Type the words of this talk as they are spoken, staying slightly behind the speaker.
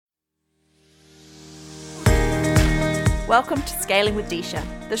Welcome to Scaling with Disha,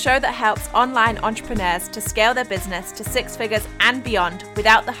 the show that helps online entrepreneurs to scale their business to six figures and beyond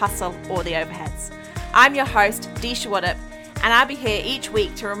without the hustle or the overheads. I'm your host, Disha Waddup, and I'll be here each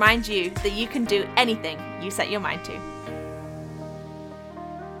week to remind you that you can do anything you set your mind to.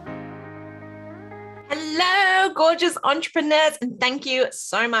 Hello, gorgeous entrepreneurs, and thank you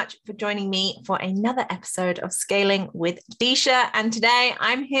so much for joining me for another episode of Scaling with Disha. And today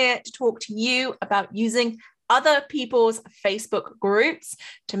I'm here to talk to you about using other people's Facebook groups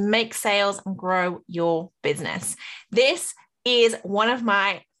to make sales and grow your business. This is one of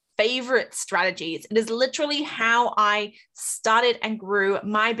my favorite strategies. It is literally how I started and grew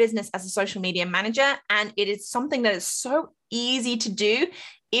my business as a social media manager. And it is something that is so easy to do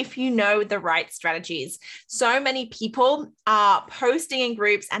if you know the right strategies. So many people are posting in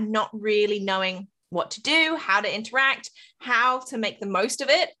groups and not really knowing what to do, how to interact, how to make the most of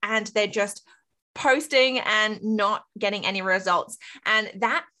it. And they're just posting and not getting any results. And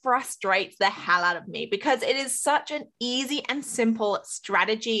that frustrates the hell out of me because it is such an easy and simple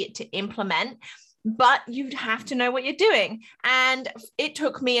strategy to implement, but you'd have to know what you're doing. And it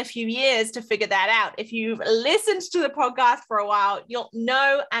took me a few years to figure that out. If you've listened to the podcast for a while, you'll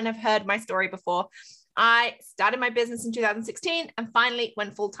know and have heard my story before. I started my business in 2016 and finally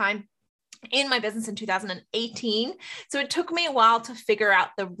went full-time in my business in 2018. So it took me a while to figure out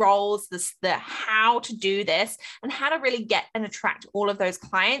the roles, the how to do this and how to really get and attract all of those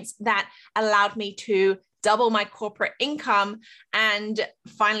clients that allowed me to double my corporate income and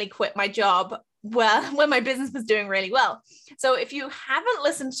finally quit my job when my business was doing really well. So if you haven't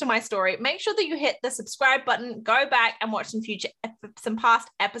listened to my story, make sure that you hit the subscribe button, go back and watch some past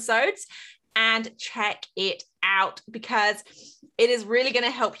episodes and check it out because it is really going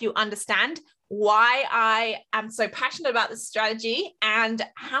to help you understand why I am so passionate about this strategy and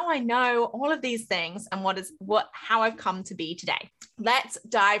how I know all of these things and how I've come to be today. Let's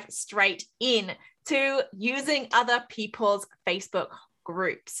dive straight in to using other people's Facebook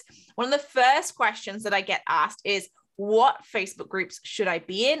groups. One of the first questions that I get asked is, what Facebook groups should I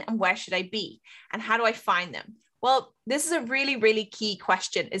be in and where should I be? And how do I find them? Well, this is a really, really key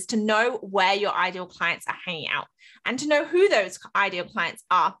question, is to know where your ideal clients are hanging out and to know who those ideal clients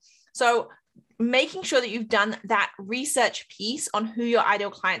are. So making sure that you've done that research piece on who your ideal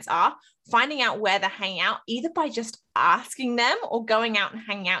clients are, finding out where they're hanging out, either by just asking them or going out and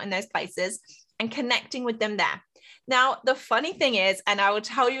hanging out in those places and connecting with them there. Now, the funny thing is, and I will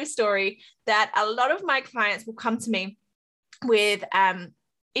tell you a story, that a lot of my clients will come to me with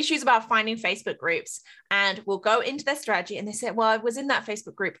issues about finding Facebook groups and will go into their strategy and they say, well, I was in that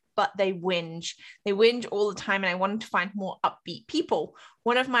Facebook group, but they whinge all the time. And I wanted to find more upbeat people.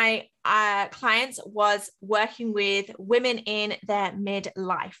 One of my clients was working with women in their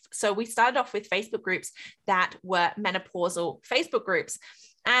midlife. So we started off with Facebook groups that were menopausal Facebook groups.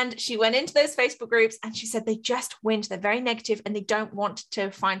 And she went into those Facebook groups and she said they just whinge. They're very negative and they don't want to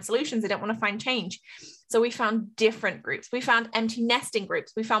find solutions. They don't want to find change. So we found different groups. We found empty nesting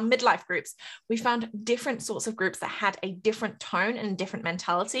groups. We found midlife groups. We found different sorts of groups that had a different tone and different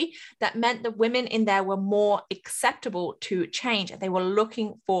mentality that meant the women in there were more acceptable to change. They were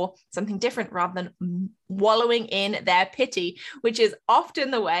looking for something different rather than wallowing in their pity, which is often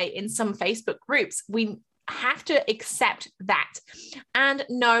the way in some Facebook groups. We have to accept that and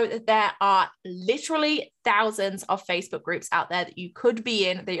know that there are literally thousands of Facebook groups out there that you could be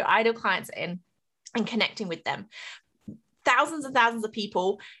in, that your ideal clients are in, and connecting with them. Thousands and thousands of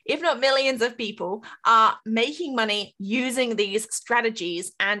people, if not millions of people, are making money using these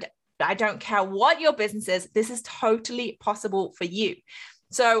strategies. And I don't care what your business is, this is totally possible for you.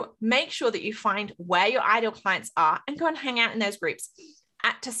 So make sure that you find where your ideal clients are and go and hang out in those groups.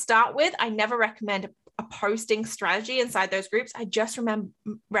 To start with, I never recommend a posting strategy inside those groups. I just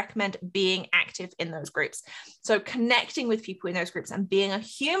recommend being active in those groups. So connecting with people in those groups and being a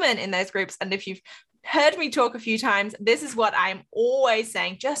human in those groups. And if you've heard me talk a few times, this is what I'm always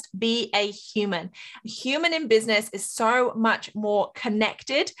saying, just be a human. A human in business is so much more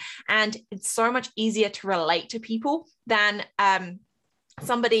connected and it's so much easier to relate to people than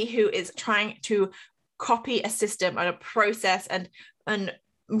somebody who is trying to copy a system and a process and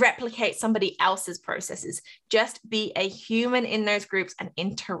replicate somebody else's processes. Just be a human in those groups and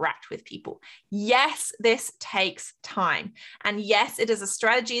interact with people. Yes, this takes time. And yes, it is a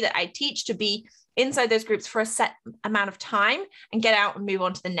strategy that I teach to be inside those groups for a set amount of time and get out and move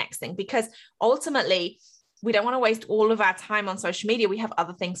on to the next thing. Because ultimately, we don't want to waste all of our time on social media. We have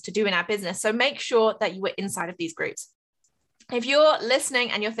other things to do in our business. So make sure that you are inside of these groups. If you're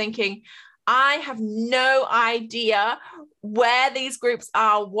listening and you're thinking, I have no idea where these groups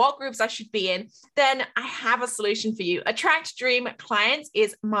are, what groups I should be in, then I have a solution for you. Attract Dream Clients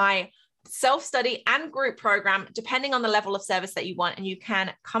is my self-study and group program, depending on the level of service that you want. And you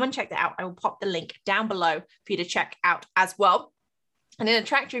can come and check that out. I will pop the link down below for you to check out as well. And in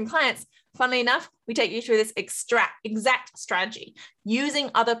Attract Dream Clients, funnily enough, we take you through this exact strategy, using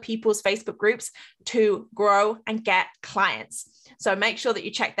other people's Facebook groups to grow and get clients. So make sure that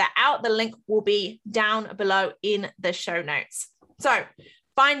you check that out. The link will be down below in the show notes. So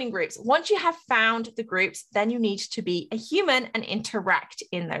finding groups. Once you have found the groups, then you need to be a human and interact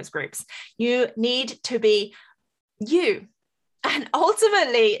in those groups. You need to be you. And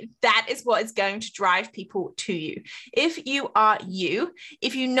ultimately, that is what is going to drive people to you. If you are you,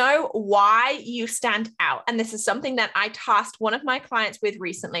 if you know why you stand out, and this is something that I tasked one of my clients with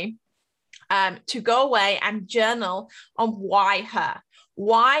recently, to go away and journal on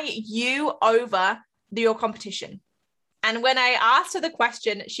why you over your competition. And when I asked her the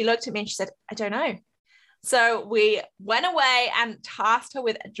question, she looked at me and she said, I don't know. So we went away and tasked her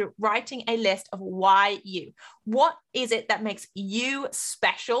with writing a list of why you. What is it that makes you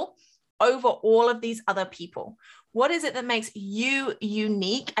special over all of these other people? What is it that makes you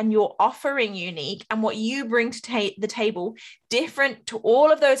unique and your offering unique, and what you bring to the table different to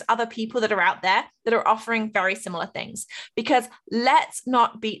all of those other people that are out there that are offering very similar things? Because let's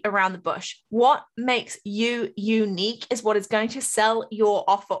not beat around the bush. What makes you unique is what is going to sell your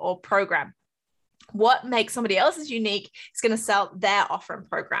offer or program. What makes somebody else's unique is going to sell their offer and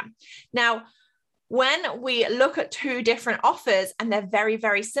program. Now, when we look at two different offers and they're very,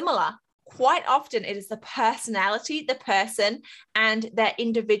 very similar, quite often it is the personality, the person, and their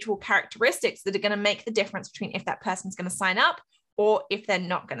individual characteristics that are going to make the difference between if that person's going to sign up or if they're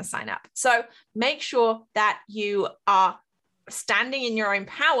not going to sign up. So make sure that you are standing in your own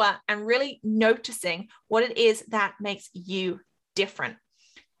power and really noticing what it is that makes you different.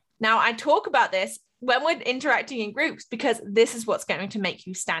 Now, I talk about this when we're interacting in groups because this is what's going to make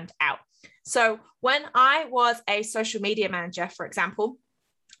you stand out. So when I was a social media manager, for example,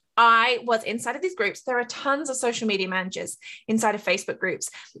 I was inside of these groups. There are tons of social media managers inside of Facebook groups.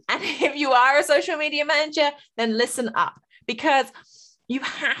 And if you are a social media manager, then listen up, because you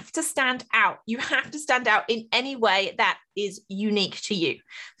have to stand out. You have to stand out in any way that is unique to you.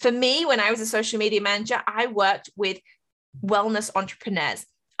 For me, when I was a social media manager, I worked with wellness entrepreneurs.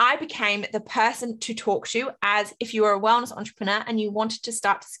 I became the person to talk to as if you were a wellness entrepreneur and you wanted to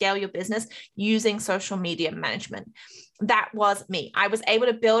start to scale your business using social media management. That was me. I was able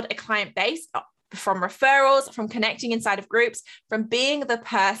to build a client base from referrals, from connecting inside of groups, from being the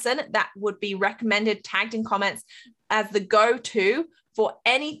person that would be recommended, tagged in comments as the go-to for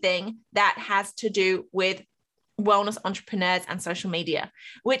anything that has to do with wellness entrepreneurs and social media,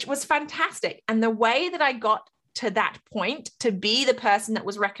 which was fantastic. And the way that I got to that point to be the person that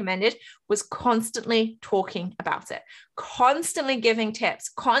was recommended was constantly talking about it, constantly giving tips,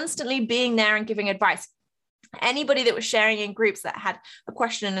 constantly being there and giving advice. Anybody that was sharing in groups that had a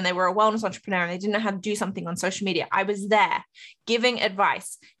question and they were a wellness entrepreneur and they didn't know how to do something on social media, I was there giving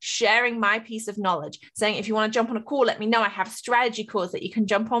advice, sharing my piece of knowledge, saying, if you want to jump on a call, let me know. I have strategy calls that you can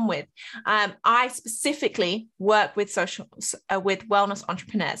jump on with. I specifically work with with wellness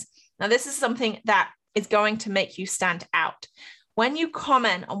entrepreneurs. Now, this is something that is going to make you stand out. When you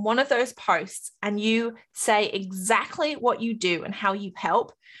comment on one of those posts and you say exactly what you do and how you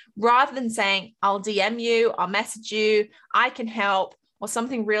help, rather than saying, I'll DM you, I'll message you, I can help, or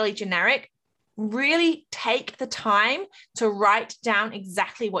something really generic, really take the time to write down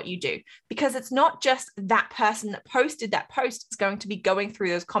exactly what you do, because it's not just that person that posted that post is going to be going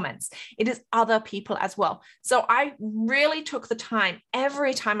through those comments. It is other people as well. So I really took the time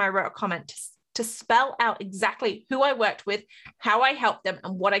every time I wrote a comment to spell out exactly who I worked with, how I helped them,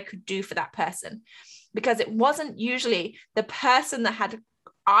 and what I could do for that person. Because it wasn't usually the person that had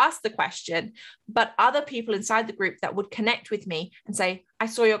asked the question, but other people inside the group that would connect with me and say, I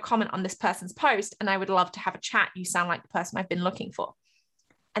saw your comment on this person's post and I would love to have a chat. You sound like the person I've been looking for.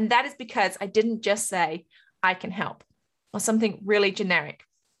 And that is because I didn't just say, I can help, or something really generic.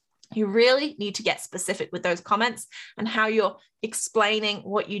 You really need to get specific with those comments and how you're explaining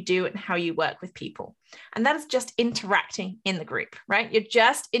what you do and how you work with people. And that is just interacting in the group, right? You're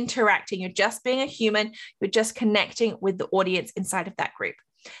just interacting. You're just being a human. You're just connecting with the audience inside of that group.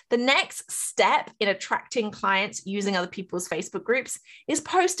 The next step in attracting clients using other people's Facebook groups is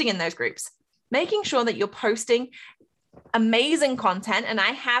posting in those groups, making sure that you're posting amazing content. And I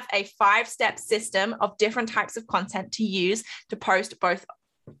have a 5-step system of different types of content to use to post both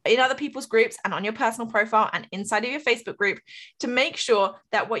in other people's groups and on your personal profile and inside of your Facebook group to make sure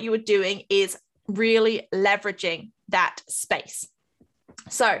that what you are doing is really leveraging that space.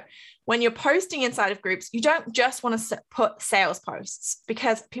 So when you're posting inside of groups, you don't just want to put sales posts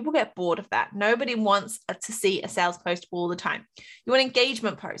because people get bored of that. Nobody wants to see a sales post all the time. You want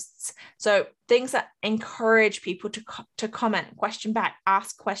engagement posts. So things that encourage people to comment, question back,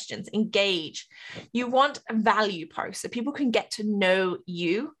 ask questions, engage. You want value posts so people can get to know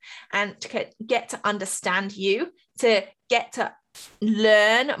you and to get to understand you, to get to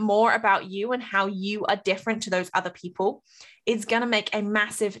learn more about you and how you are different to those other people. It's going to make a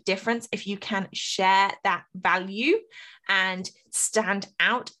massive difference if you can share that value and stand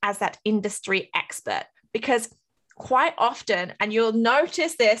out as that industry expert. Because quite often, and you'll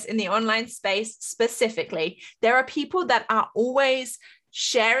notice this in the online space specifically, there are people that are always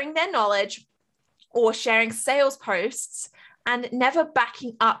sharing their knowledge or sharing sales posts and never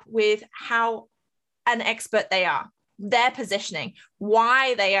backing up with how an expert they are, their positioning,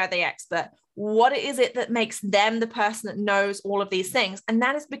 why they are the expert. What is it that makes them the person that knows all of these things? And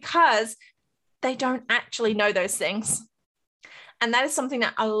that is because they don't actually know those things. And that is something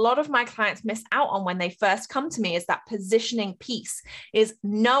that a lot of my clients miss out on when they first come to me, is that positioning piece, is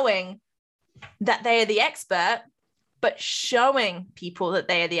knowing that they are the expert, but showing people that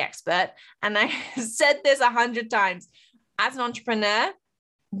they are the expert. And I said this 100 times, as an entrepreneur,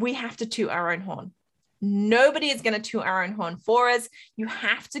 we have to toot our own horn. Nobody is going to toot our own horn for us. You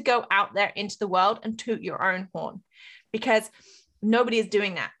have to go out there into the world and toot your own horn because nobody is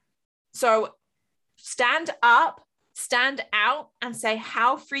doing that. So stand up, stand out, and say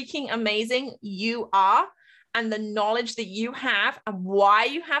how freaking amazing you are and the knowledge that you have and why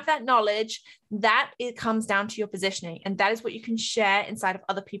you have that knowledge. That it comes down to your positioning. And that is what you can share inside of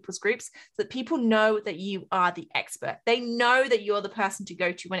other people's groups so that people know that you are the expert. They know that you're the person to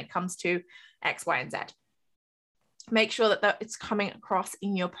go to when it comes to X, Y, and Z. Make sure that it's coming across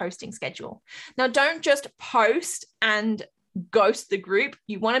in your posting schedule. Now, don't just post and ghost the group.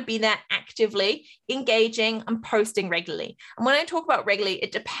 You want to be there actively engaging and posting regularly. And when I talk about regularly,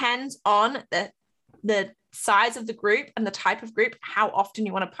 it depends on the size of the group and the type of group, how often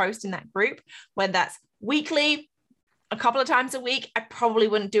you want to post in that group, whether that's weekly, a couple of times a week. I probably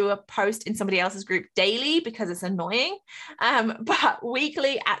wouldn't do a post in somebody else's group daily because it's annoying, but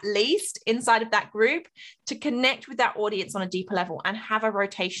weekly at least inside of that group to connect with that audience on a deeper level and have a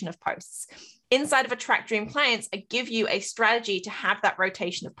rotation of posts. Inside of Attract Dream Clients, I give you a strategy to have that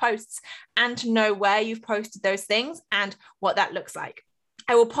rotation of posts and to know where you've posted those things and what that looks like.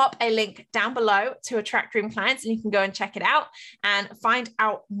 I will pop a link down below to Attract Dream Clients and you can go and check it out and find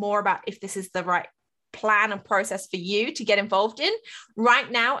out more about if this is the right plan and process for you to get involved in. Right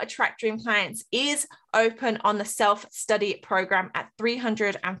now, Attract Dream Clients is open on the self-study program at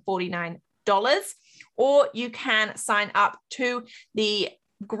 $349, or you can sign up to the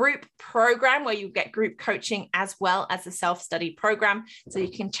group program where you get group coaching as well as the self-study program. So you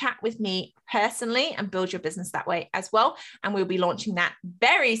can chat with me personally and build your business that way as well. And we'll be launching that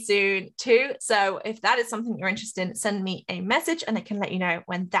very soon too. So if that is something you're interested in, send me a message and I can let you know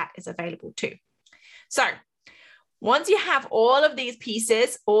when that is available too. So once you have all of these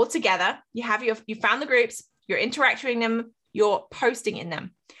pieces all together, you found the groups, you're interacting in them, you're posting in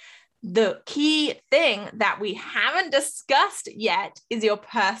them. The key thing that we haven't discussed yet is your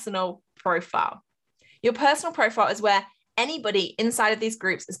personal profile. Your personal profile is where anybody inside of these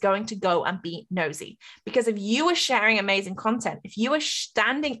groups is going to go and be nosy. Because if you are sharing amazing content, if you are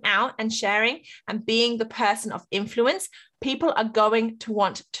standing out and sharing and being the person of influence, people are going to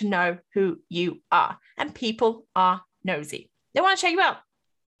want to know who you are. And people are nosy. They want to check you out.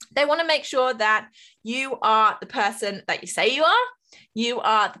 They want to make sure that you are the person that you say you are. You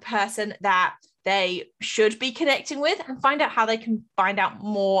are the person that they should be connecting with, and find out how they can find out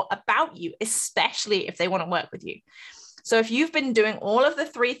more about you, especially if they want to work with you. So if you've been doing all of the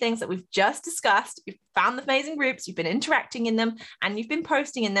 3 things that we've just discussed, you've found the amazing groups, you've been interacting in them, and you've been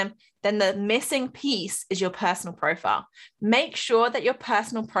posting in them, then the missing piece is your personal profile. Make sure that your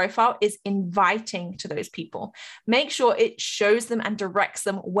personal profile is inviting to those people. Make sure it shows them and directs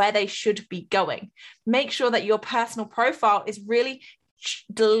them where they should be going. Make sure that your personal profile is really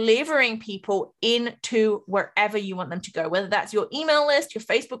delivering people into wherever you want them to go, whether that's your email list, your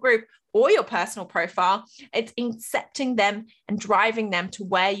Facebook group, or your personal profile. It's incepting them and driving them to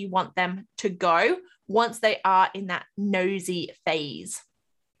where you want them to go once they are in that nosy phase.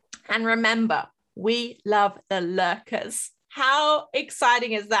 And remember, we love the lurkers. How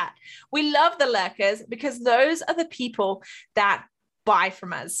exciting is that? We love the lurkers because those are the people that buy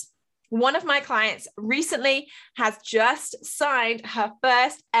from us. one of my clients recently has just signed her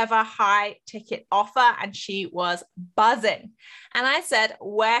first ever high ticket offer, and she was buzzing. And I said,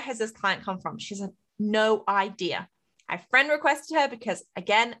 where has this client come from? She said, no idea. I friend requested her because,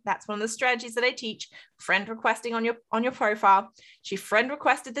 again, that's one of the strategies that I teach, friend requesting on your profile. She friend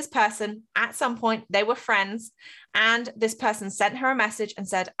requested this person at some point. They were friends, and this person sent her a message and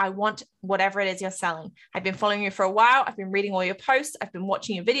said, I want whatever it is you're selling. I've been following you for a while. I've been reading all your posts. I've been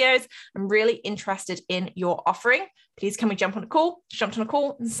watching your videos. I'm really interested in your offering. Please, can we jump on a call? She jumped on a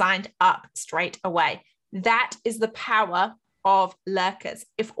call and signed up straight away. That is the power of lurkers.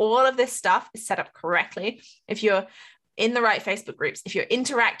 If all of this stuff is set up correctly, if you're in the right Facebook groups, if you're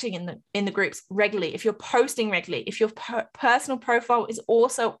interacting in the groups regularly, if you're posting regularly, if your personal profile is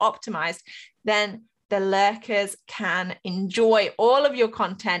also optimized, then the lurkers can enjoy all of your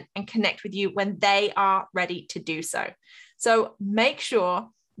content and connect with you when they are ready to do so. So make sure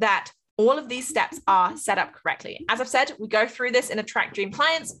that all of these steps are set up correctly. As I've said, we go through this in Attract Dream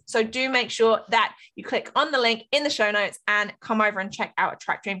Clients. So do make sure that you click on the link in the show notes and come over and check out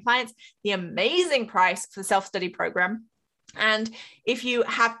Attract Dream Clients, the amazing price for the self-study program. And if you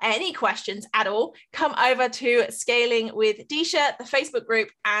have any questions at all, come over to Scaling with Disha, the Facebook group,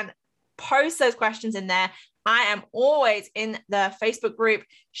 and post those questions in there. I am always in the Facebook group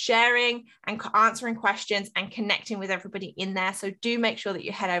sharing and answering questions and connecting with everybody in there. So do make sure that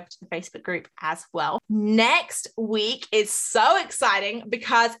you head over to the Facebook group as well. Next week is so exciting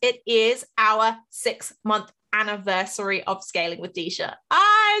because it is our 6-month anniversary of Scaling with Disha.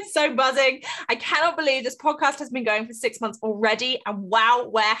 I'm so buzzing. I cannot believe this podcast has been going for 6 months already. And wow,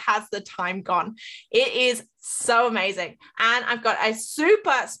 where has the time gone? It is so amazing. And I've got a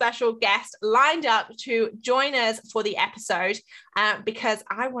super special guest lined up to join us for the episode because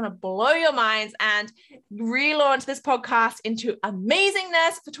I want to blow your minds and relaunch this podcast into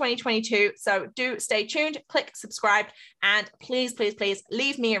amazingness for 2022. So do stay tuned, click subscribe, and please, please, please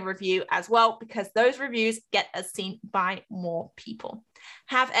leave me a review as well, because those reviews get us seen by more people.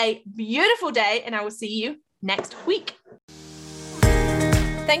 Have a beautiful day, and I will see you next week.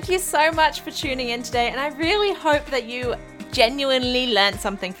 Thank you so much for tuning in today, and I really hope that you genuinely learned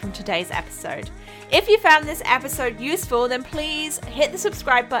something from today's episode. If you found this episode useful, then please hit the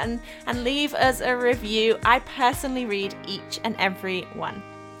subscribe button and leave us a review. I personally read each and every one.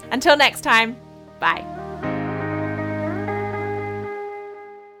 Until next time, bye.